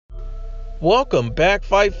Welcome back,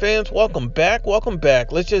 fight fans. Welcome back.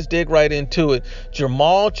 Let's just dig right into it.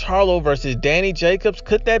 Jermall Charlo versus Danny Jacobs.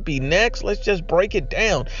 Could that be next? Let's just break it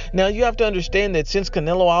down. Now, you have to understand that since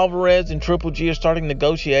Canelo Alvarez and Triple G are starting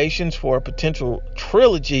negotiations for a potential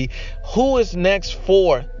trilogy, who is next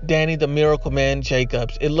for Danny the Miracle Man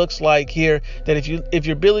Jacobs? It looks like here that if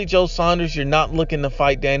you're Billy Joe Saunders, you're not looking to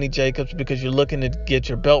fight Danny Jacobs because you're looking to get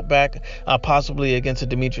your belt back, possibly against a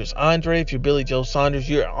Demetrius Andre. If you're Billy Joe Saunders,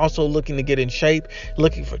 you're also looking to get in shape,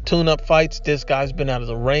 looking for tune-up fights. This guy's been out of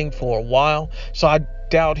the ring for a while, so I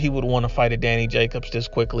doubt he would want to fight a Danny Jacobs this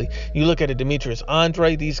quickly. You look at a Demetrius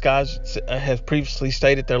Andre, these guys have previously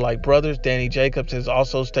stated they're like brothers. Danny Jacobs has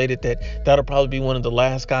also stated that that'll probably be one of the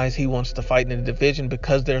last guys he wants to fight in the division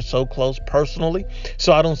because they're so close personally.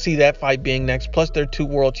 So I don't see that fight being next. Plus, they're two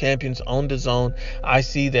world champions on the zone. I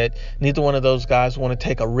see that neither one of those guys want to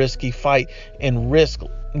take a risky fight and risk,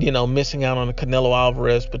 missing out on a Canelo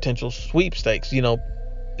Alvarez potential sweepstakes,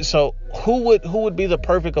 So who would be the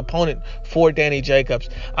perfect opponent for Danny Jacobs?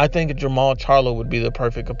 I think Jermall Charlo would be the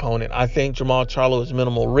perfect opponent. I think Jermall Charlo is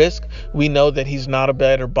minimal risk. We know that he's not a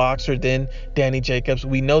better boxer than Danny Jacobs.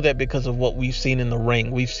 We know that because of what we've seen in the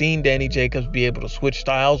ring. We've seen Danny Jacobs be able to switch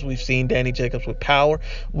styles. We've seen Danny Jacobs with power.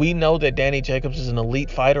 We know that Danny Jacobs is an elite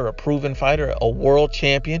fighter, a proven fighter, a world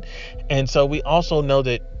champion. And so we also know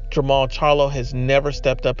that Jermall Charlo has never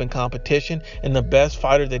stepped up in competition, and the best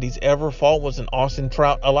fighter that he's ever fought was an Austin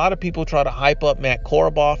Trout. A lot of people try to hype up Matt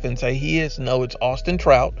Korobov and say he is. No, it's Austin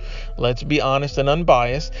Trout. Let's be honest and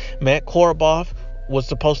unbiased. Matt Korobov was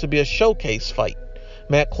supposed to be a showcase fight.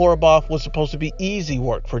 Matt Korobov was supposed to be easy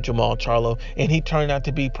work for Jermall Charlo, and he turned out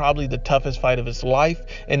to be probably the toughest fight of his life.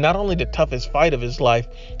 And not only the toughest fight of his life,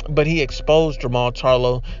 but he exposed Jermall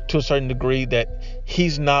Charlo to a certain degree that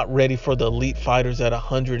he's not ready for the elite fighters at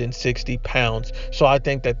 160 pounds. So I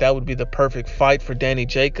think that would be the perfect fight for Danny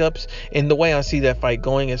Jacobs. And the way I see that fight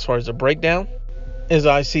going as far as the breakdown is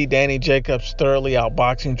I see Danny Jacobs thoroughly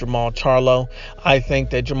outboxing Jermall Charlo. I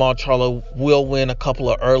think that Jermall Charlo will win a couple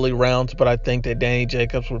of early rounds, but I think that Danny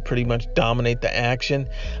Jacobs would pretty much dominate the action.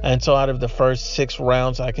 And so out of the first 6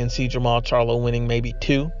 rounds, I can see Jermall Charlo winning maybe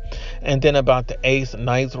 2. And then about the 8th,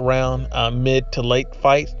 9th round, mid to late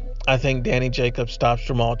fight, I think Danny Jacobs stops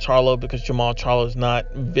Jermall Charlo because Jermall Charlo is not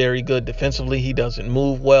very good defensively. He doesn't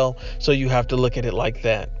move well, so you have to look at it like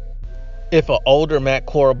that. If an older Matt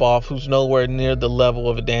Korobov, who's nowhere near the level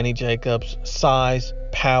of a Danny Jacobs, size,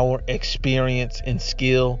 power, experience, and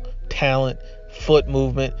skill, talent, foot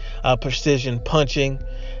movement, precision punching,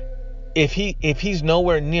 if he's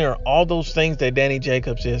nowhere near all those things that Danny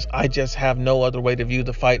Jacobs is, I just have no other way to view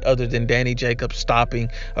the fight other than Danny Jacobs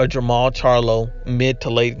stopping a Jermall Charlo mid to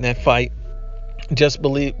late in that fight. Just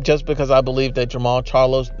because I believe that Jermall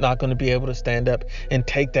Charlo's not going to be able to stand up and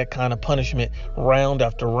take that kind of punishment round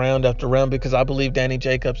after round after round, because I believe Danny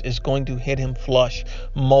Jacobs is going to hit him flush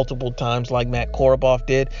multiple times like Matt Korobov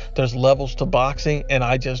did. There's levels to boxing, and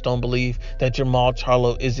I just don't believe that Jermall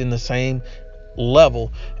Charlo is in the same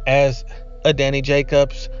level as a Danny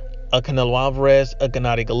Jacobs, a Canelo Alvarez, a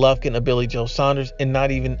Gennady Golovkin, a Billy Joe Saunders, and not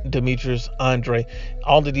even Demetrius Andre.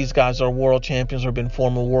 All of these guys are world champions or been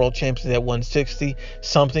former world champions at 160,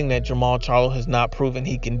 something that Jermall Charlo has not proven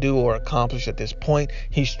he can do or accomplish at this point.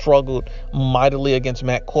 He struggled mightily against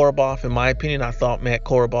Matt Korobov. In my opinion, I thought Matt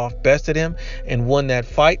Korobov bested him and won that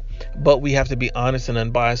fight, but we have to be honest and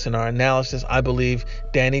unbiased in our analysis. I believe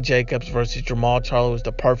Danny Jacobs versus Jermall Charlo is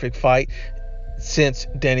the perfect fight, since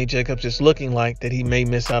Danny Jacobs is looking like that he may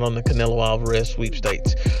miss out on the Canelo Alvarez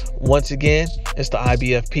sweepstakes. Once again, it's the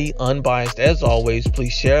IBFP, unbiased as always.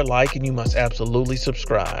 Please share, like, and you must absolutely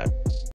subscribe.